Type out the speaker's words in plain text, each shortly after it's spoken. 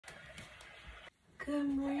Good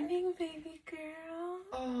morning, baby girl.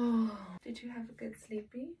 Oh, did you have a good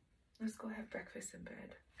sleepy? Let's go have breakfast in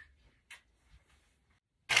bed.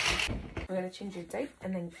 We're gonna change your diaper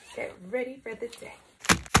and then get ready for the day.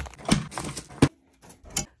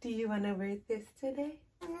 Do you want to wear this today?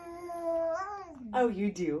 Oh,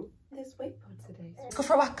 you do? This white boat today. Let's go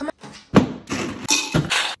for a walk, come on.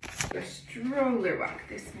 A stroller walk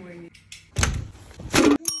this morning.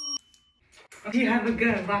 You have a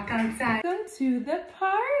good walk outside. Go to the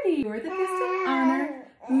party. You're the guest of honor.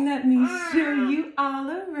 Let me show you all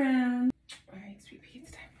around. All right, sweet pea,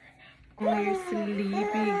 it's time for a nap. Oh, you're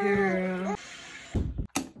sleepy, girl.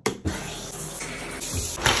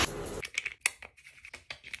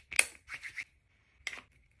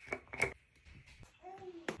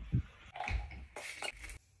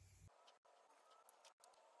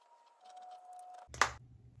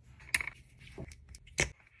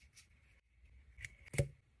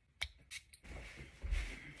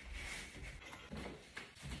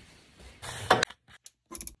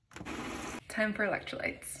 Time for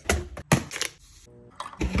electrolytes.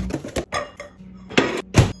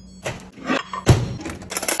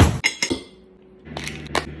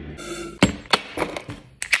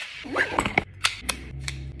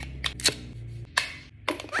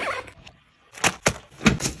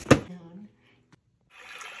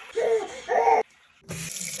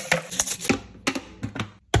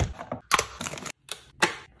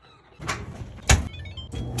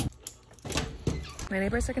 My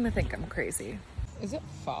neighbors are gonna think I'm crazy. Is it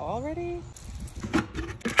fall already?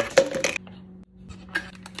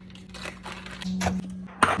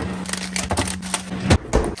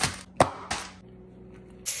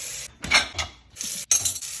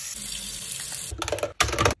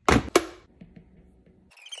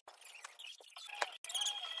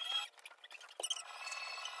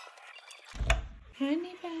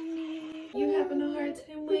 Honey bunny, you having a hard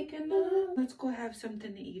time waking up? Let's go have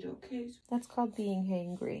something to eat, okay? That's called being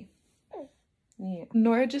hangry. Yeah.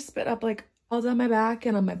 Nora just spit up like all down my back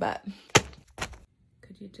and on my butt.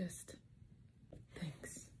 Could you just...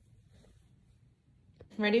 Thanks.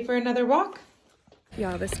 Ready for another walk?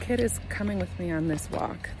 Y'all, this kid is coming with me on this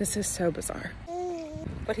walk. This is so bizarre.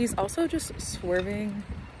 But he's also just swerving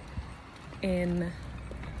in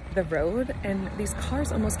the road, and these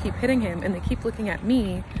cars almost keep hitting him, and they keep looking at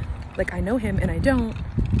me like I know him and I don't,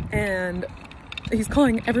 and he's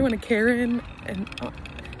calling everyone a Karen, and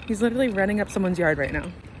he's literally running up someone's yard right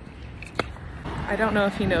now. I don't know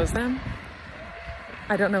if he knows them.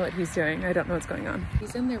 I don't know what he's doing. I don't know what's going on.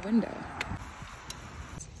 He's in their window.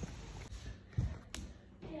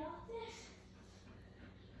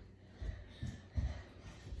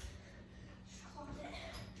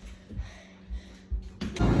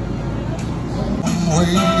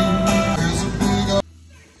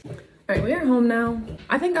 All right, we are home now.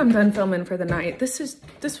 I think I'm done filming for the night. This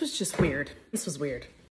was just weird. This was weird.